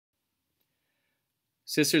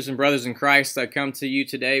Sisters and brothers in Christ, I come to you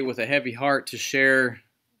today with a heavy heart to share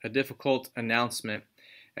a difficult announcement.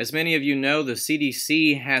 As many of you know, the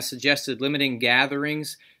CDC has suggested limiting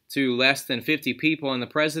gatherings to less than 50 people, and the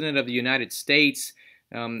President of the United States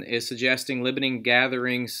is suggesting limiting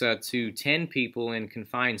gatherings to 10 people in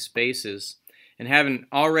confined spaces. And having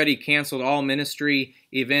already canceled all ministry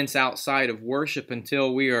events outside of worship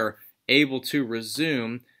until we are able to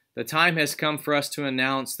resume, the time has come for us to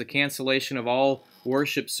announce the cancellation of all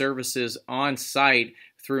worship services on site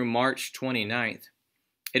through March 29th.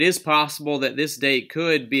 It is possible that this date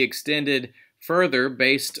could be extended further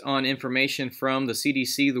based on information from the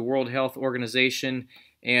CDC, the World Health Organization,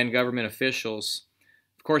 and government officials.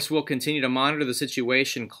 Of course, we'll continue to monitor the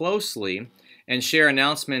situation closely and share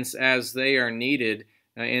announcements as they are needed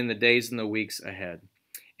in the days and the weeks ahead.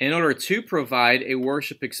 In order to provide a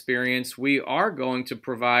worship experience, we are going to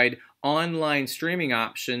provide online streaming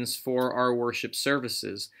options for our worship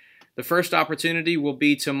services. The first opportunity will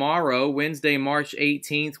be tomorrow, Wednesday, March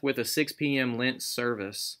 18th, with a 6 p.m. Lent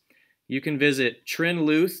service. You can visit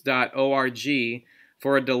trinluth.org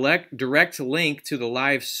for a direct link to the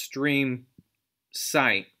live stream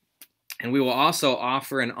site. And we will also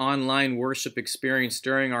offer an online worship experience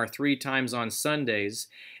during our 3 times on Sundays,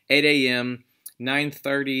 8 a.m.,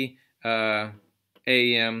 9:30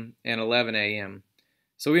 a.m. and 11 a.m.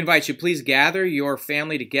 So we invite you, please gather your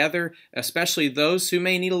family together, especially those who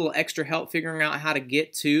may need a little extra help figuring out how to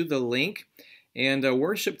get to the link, and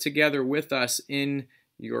worship together with us in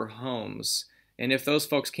your homes. And if those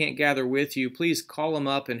folks can't gather with you, please call them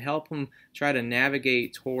up and help them try to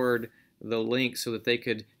navigate toward the link so that they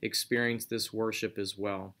could experience this worship as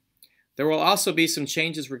well. There will also be some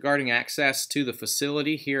changes regarding access to the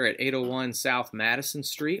facility here at 801 South Madison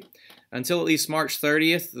Street. Until at least March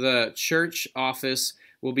 30th, the church office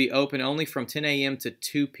will be open only from 10 a.m. to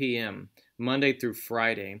 2 p.m., Monday through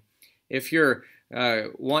Friday. If you're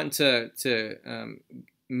wanting to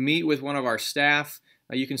meet with one of our staff,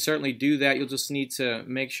 you can certainly do that. You'll just need to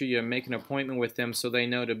make sure you make an appointment with them so they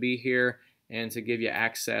know to be here and to give you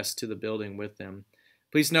access to the building with them.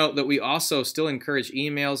 Please note that we also still encourage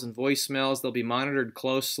emails and voicemails. They'll be monitored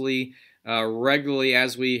closely, regularly,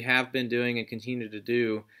 as we have been doing and continue to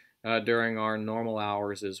do during our normal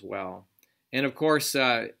hours as well. And of course,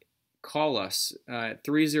 call us at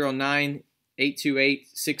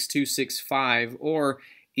 309-828-6265 or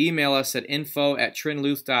email us at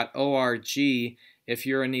info@trinluth.org if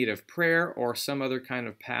you're in need of prayer or some other kind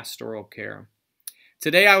of pastoral care.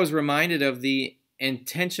 Today I was reminded of the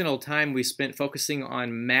intentional time we spent focusing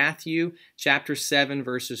on Matthew chapter 7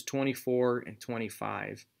 verses 24 and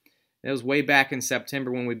 25. That was way back in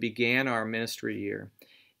September when we began our ministry year.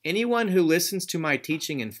 Anyone who listens to my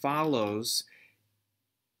teaching and follows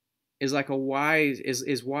is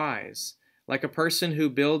wise, like a person who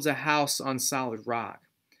builds a house on solid rock.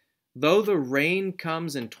 Though the rain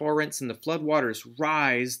comes in torrents and the floodwaters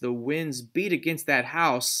rise, the winds beat against that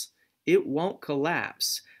house, it won't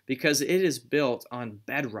collapse, because it is built on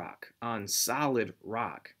bedrock, on solid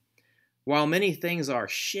rock. While many things are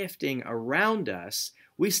shifting around us,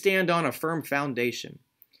 we stand on a firm foundation.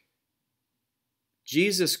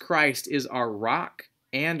 Jesus Christ is our rock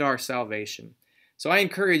and our salvation. So I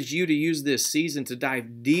encourage you to use this season to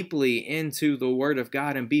dive deeply into the Word of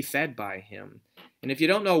God and be fed by Him. And if you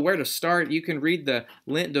don't know where to start, you can read the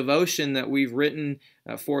Lent devotion that we've written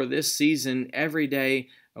for this season every day,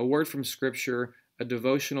 a word from Scripture, a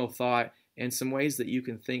devotional thought, and some ways that you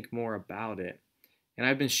can think more about it. And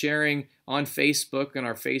I've been sharing on Facebook, on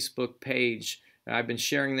our Facebook page. I've been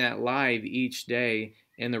sharing that live each day,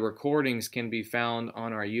 and the recordings can be found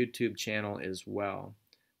on our YouTube channel as well.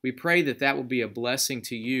 We pray that that will be a blessing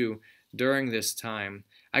to you during this time.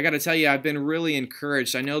 I got to tell you, I've been really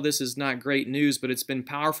encouraged. I know this is not great news, but it's been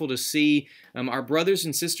powerful to see our brothers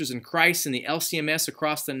and sisters in Christ and the LCMS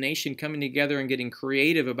across the nation coming together and getting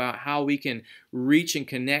creative about how we can reach and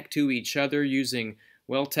connect to each other using,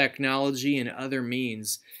 well, technology and other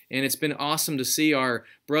means. And it's been awesome to see our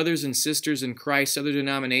brothers and sisters in Christ, other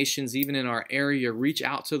denominations, even in our area, reach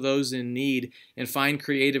out to those in need and find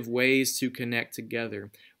creative ways to connect together.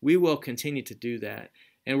 We will continue to do that.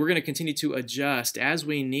 And we're going to continue to adjust as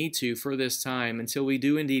we need to for this time until we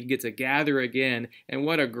do indeed get to gather again. And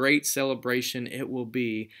what a great celebration it will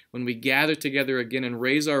be when we gather together again and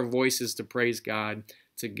raise our voices to praise God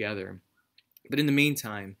together. But in the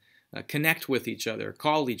meantime, connect with each other,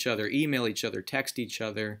 call each other, email each other, text each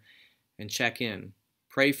other, and check in.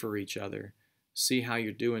 Pray for each other. See how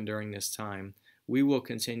you're doing during this time. We will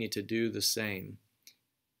continue to do the same.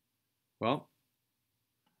 Well,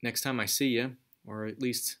 next time I see you, or at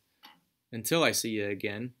least until I see you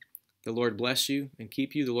again, The Lord bless you and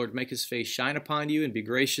keep you. The Lord make his face shine upon you and be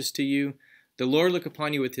gracious to you. The Lord look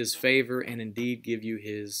upon you with his favor and indeed give you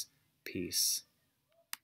his peace.